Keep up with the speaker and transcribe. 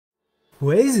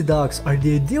Lazy dogs are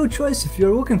the ideal choice if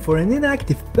you're looking for an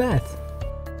inactive pet.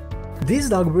 These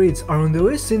dog breeds are on the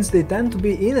list since they tend to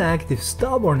be inactive,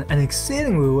 stubborn and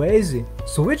exceedingly lazy.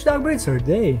 So which dog breeds are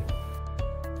they?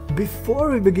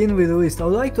 Before we begin with the list, I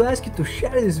would like to ask you to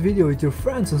share this video with your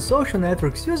friends on social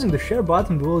networks using the share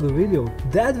button below the video.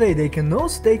 That way they can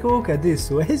also take a look at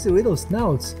these lazy little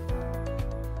snouts.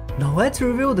 Now let's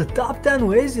reveal the top 10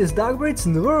 laziest dog breeds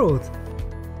in the world.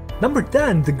 Number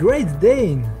 10. The Great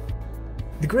Dane.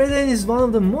 The Great Dane is one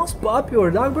of the most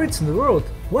popular dog breeds in the world.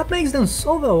 What makes them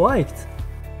so well liked?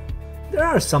 There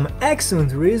are some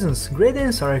excellent reasons. Great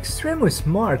Danes are extremely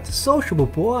smart, sociable,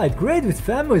 polite, great with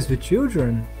families with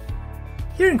children.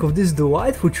 Hearing of these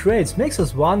delightful traits makes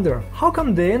us wonder, how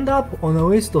come they end up on a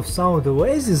list of some of the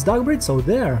laziest dog breeds out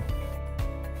there?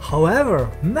 However,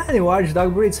 many large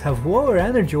dog breeds have lower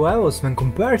energy levels when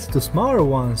compared to smaller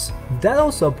ones. That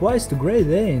also applies to Great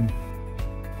Dane.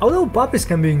 Although puppies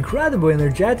can be incredibly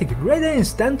energetic, Great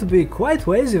Danes tend to be quite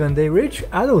lazy when they reach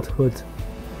adulthood.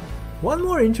 One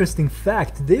more interesting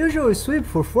fact, they usually sleep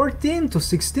for 14 to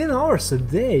 16 hours a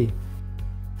day.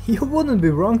 You wouldn't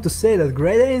be wrong to say that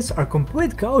Great Danes are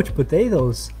complete couch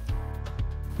potatoes.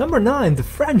 Number 9. The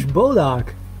French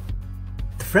Bulldog.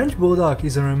 The French Bulldog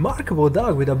is a remarkable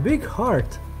dog with a big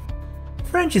heart.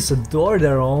 Frenchies adore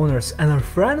their owners and are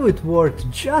friendly toward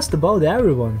just about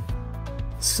everyone.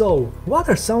 So, what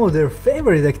are some of their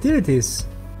favorite activities?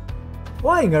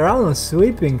 Lying around and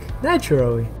sleeping,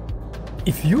 naturally.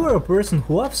 If you are a person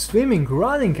who loves swimming,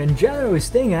 running and generally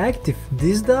staying active,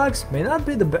 these dogs may not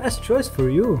be the best choice for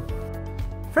you.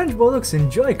 French Bulldogs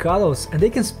enjoy cuddles and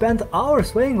they can spend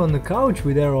hours laying on the couch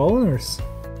with their owners.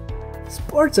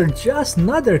 Sports are just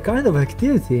not their kind of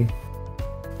activity.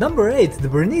 Number 8. The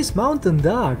Bernese Mountain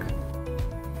Dog.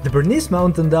 The Bernese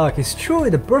Mountain Dog is truly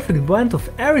the perfect blend of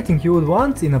everything you would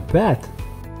want in a pet.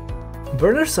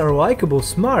 Berners are likable,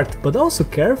 smart, but also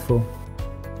careful.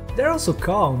 They're also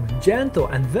calm, gentle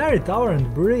and very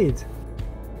tolerant breed.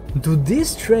 Do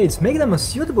these traits make them a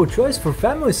suitable choice for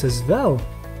families as well?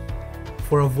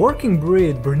 For a working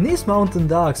breed, Bernese Mountain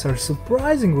Dogs are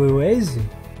surprisingly lazy.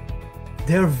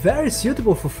 They are very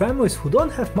suitable for families who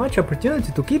don't have much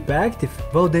opportunity to keep active.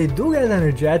 While they do get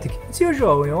energetic, it's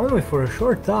usually only for a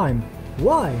short time.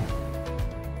 Why?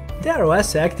 They are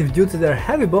less active due to their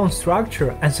heavy bone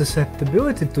structure and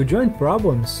susceptibility to joint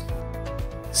problems.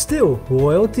 Still,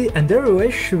 loyalty and their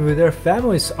relationship with their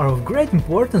families are of great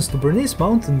importance to Bernese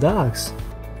Mountain Dogs.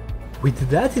 With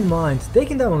that in mind,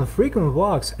 taking them on frequent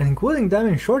walks and including them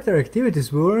in shorter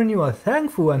activities will earn you a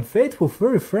thankful and faithful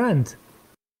furry friend.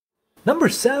 Number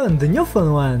 7. The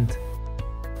Newfoundland.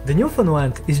 The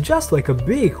Newfoundland is just like a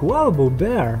big, lovable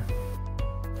bear.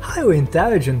 Highly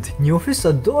intelligent, Newfies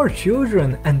adore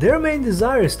children and their main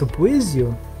desire is to please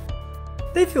you.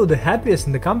 They feel the happiest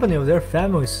in the company of their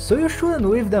families, so you shouldn't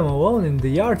leave them alone in the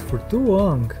yard for too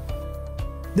long.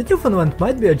 The Newfoundland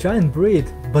might be a giant breed,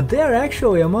 but they are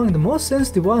actually among the most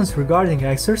sensitive ones regarding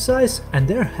exercise and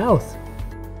their health.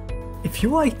 If you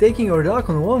like taking your dog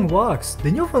on long walks,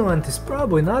 the Newfoundland is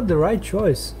probably not the right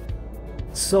choice.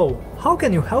 So, how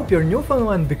can you help your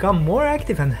Newfoundland become more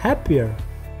active and happier?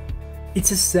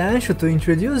 It's essential to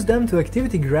introduce them to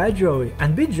activity gradually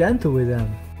and be gentle with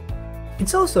them.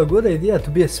 It's also a good idea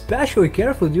to be especially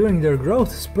careful during their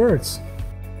growth spurts.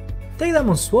 Take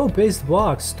them on slow-paced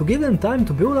walks to give them time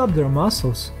to build up their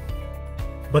muscles.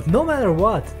 But no matter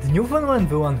what, the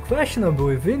Newfoundland will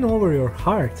unquestionably win over your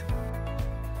heart.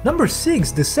 Number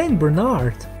 6. The Saint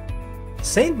Bernard.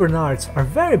 Saint Bernards are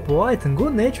very polite and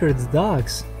good-natured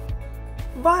dogs.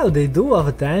 While they do love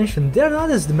attention, they are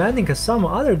not as demanding as some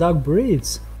other dog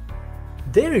breeds.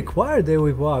 They require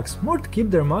daily walks more to keep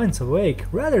their minds awake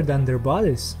rather than their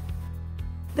bodies.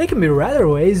 They can be rather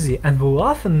lazy and will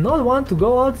often not want to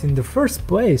go out in the first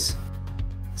place.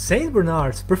 Saint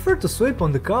Bernards prefer to sleep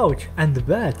on the couch and the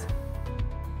bed.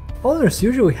 Owners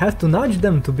usually have to nudge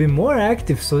them to be more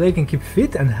active so they can keep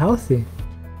fit and healthy.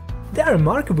 They are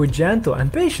remarkably gentle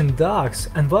and patient dogs,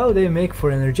 and while they make for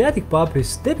energetic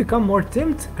puppies, they become more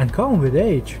timid and calm with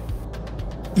age.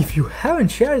 If you haven't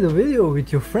shared the video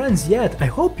with your friends yet, I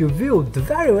hope you will. The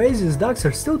very laziest dogs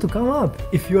are still to come up.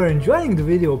 If you are enjoying the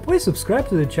video, please subscribe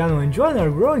to the channel and join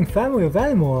our growing family of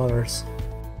animal lovers.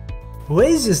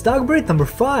 Laziest dog breed number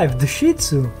 5. The Shih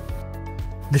Tzu.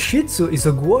 The Shih Tzu is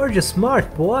a gorgeous,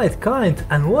 smart, polite, kind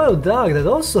and loyal dog that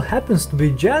also happens to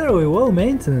be generally low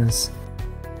maintenance.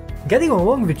 Getting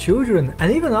along with children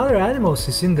and even other animals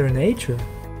is in their nature.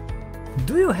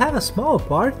 Do you have a small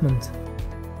apartment?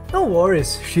 No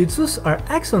worries, Shih Tzus are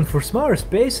excellent for smaller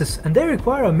spaces and they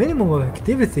require a minimum of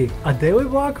activity. A daily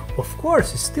walk, of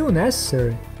course, is still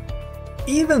necessary.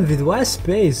 Even with less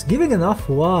space, giving enough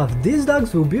love, these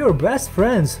dogs will be your best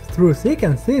friends through thick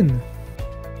and thin.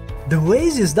 The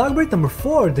laziest dog breed number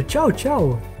 4, the Chow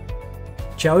Chow.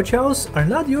 Chow Chows are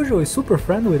not usually super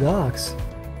friendly dogs.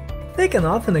 They can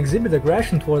often exhibit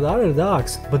aggression toward other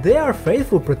dogs, but they are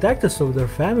faithful protectors of their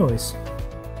families.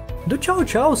 Do Chow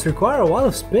Chows require a lot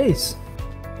of space?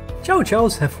 Chow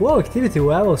Chows have low activity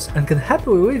levels and can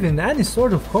happily live in any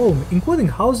sort of home, including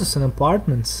houses and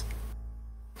apartments.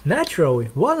 Naturally,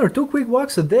 1 or 2 quick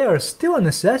walks a day are still a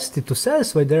necessity to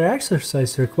satisfy their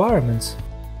exercise requirements.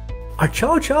 Are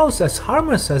Chow Chows as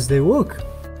harmless as they look?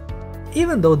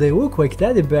 Even though they look like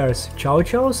teddy bears, Chow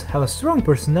Chows have a strong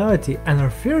personality and are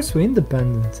fiercely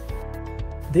independent.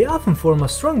 They often form a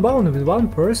strong bond with one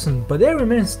person, but they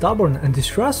remain stubborn and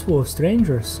distrustful of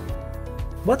strangers.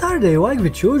 What are they like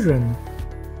with children?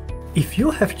 If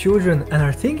you have children and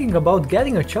are thinking about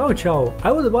getting a Chow Chow,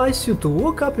 I would advise you to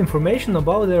look up information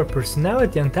about their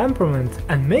personality and temperament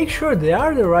and make sure they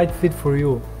are the right fit for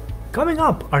you. Coming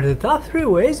up are the top 3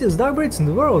 laziest dog breeds in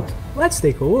the world. Let's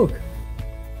take a look.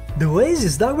 The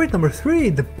laziest dog breed number 3,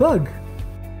 the Pug.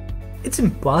 It's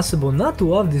impossible not to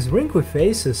love these wrinkly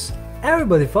faces.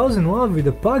 Everybody falls in love with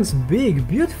the Pug's big,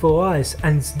 beautiful eyes,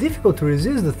 and it's difficult to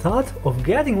resist the thought of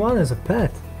getting one as a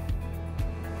pet.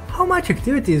 How much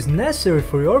activity is necessary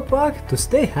for your Pug to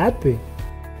stay happy?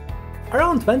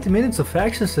 Around 20 minutes of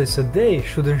exercise a day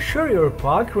should ensure your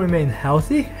Pug remain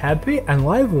healthy, happy and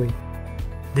lively.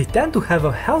 They tend to have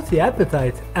a healthy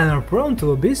appetite and are prone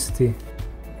to obesity.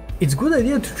 It's a good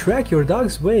idea to track your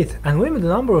dog's weight and limit the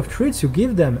number of treats you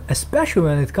give them, especially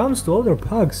when it comes to older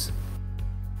Pugs.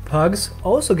 Pugs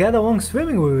also get along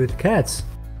swimmingly with cats.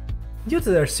 Due to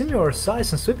their similar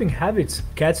size and sweeping habits,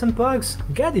 cats and Pugs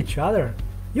get each other.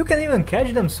 You can even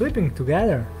catch them sweeping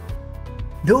together.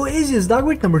 The laziest dog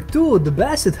breed number 2, the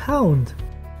Basset Hound.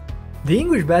 The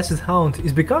English Basset Hound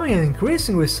is becoming an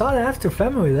increasingly sought after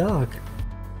family dog.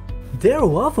 Their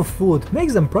love of food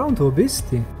makes them prone to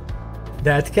obesity.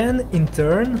 That can, in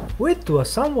turn, lead to a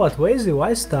somewhat lazy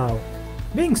lifestyle.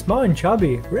 Being small and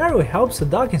chubby rarely helps a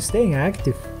dog in staying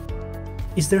active.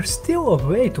 Is there still a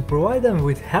way to provide them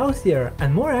with healthier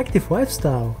and more active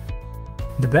lifestyle?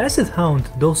 The Basset Hound,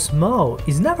 though small,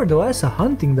 is nevertheless a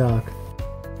hunting dog.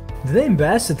 The name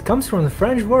Basset comes from the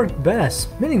French word basse,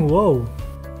 meaning low.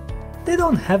 They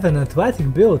don't have an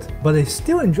athletic build, but they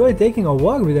still enjoy taking a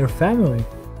walk with their family.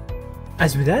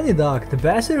 As with any dog, the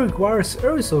Basset requires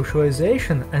early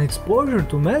socialization and exposure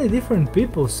to many different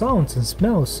people, sounds and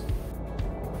smells.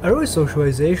 Early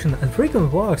socialization and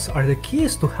frequent walks are the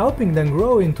keys to helping them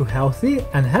grow into healthy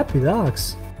and happy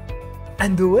dogs.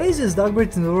 And the laziest dog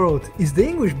breed in the world is the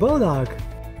English Bulldog.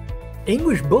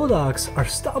 English Bulldogs are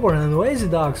stubborn and lazy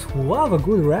dogs who love a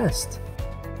good rest.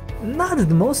 Not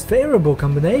the most favorable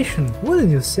combination,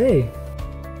 wouldn't you say?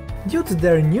 Due to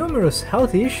their numerous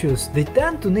health issues, they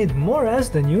tend to need more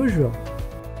rest than usual.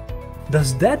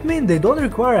 Does that mean they don't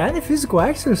require any physical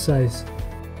exercise?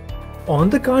 On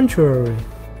the contrary.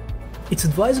 It's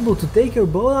advisable to take your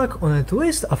Bulldog on at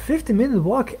least a 50-minute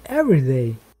walk every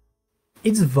day.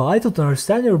 It's vital to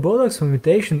understand your Bulldog's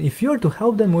limitation if you are to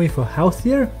help them live a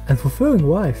healthier and fulfilling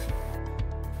life.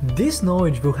 This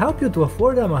knowledge will help you to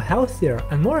afford them a healthier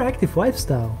and more active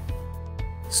lifestyle.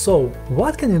 So,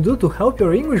 what can you do to help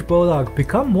your English Bulldog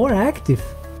become more active?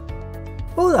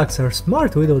 Bulldogs are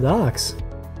smart little dogs.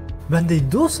 When they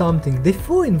do something, they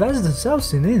fully invest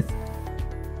themselves in it.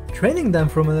 Training them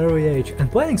from an early age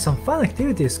and planning some fun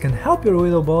activities can help your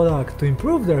little Bulldog to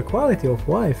improve their quality of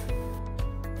life.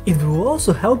 It will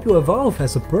also help you evolve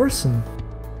as a person.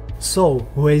 So,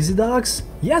 lazy dogs,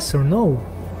 yes or no?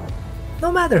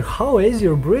 No matter how lazy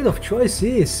your breed of choice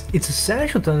is, it's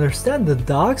essential to understand that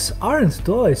dogs aren't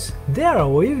toys, they are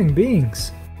living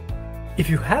beings. If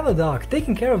you have a dog,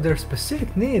 taking care of their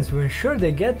specific needs will ensure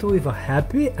they get to live a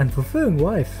happy and fulfilling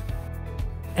life.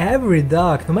 Every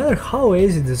dog, no matter how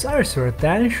lazy, desires your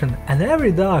attention, and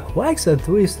every dog likes at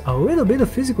least a little bit of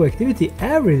physical activity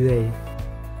every day.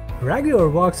 Regular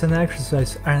walks and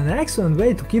exercise are an excellent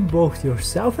way to keep both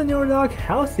yourself and your dog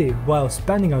healthy while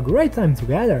spending a great time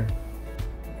together.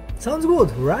 Sounds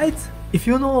good, right? If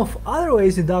you know of other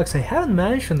lazy dogs I haven't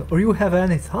mentioned or you have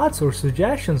any thoughts or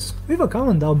suggestions, leave a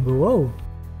comment down below.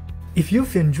 If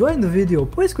you've enjoyed the video,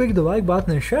 please click the like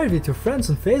button and share it with your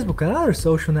friends on Facebook and other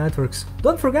social networks.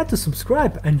 Don't forget to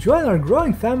subscribe and join our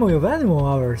growing family of animal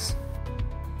lovers.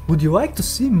 Would you like to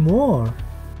see more?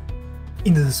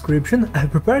 In the description, I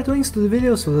have prepared links to the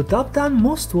videos of the top 10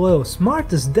 most loyal,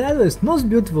 smartest, deadliest, most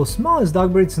beautiful, smallest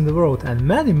dog breeds in the world and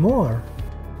many more.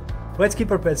 Let's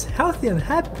keep our pets healthy and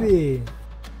happy!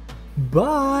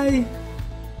 Bye!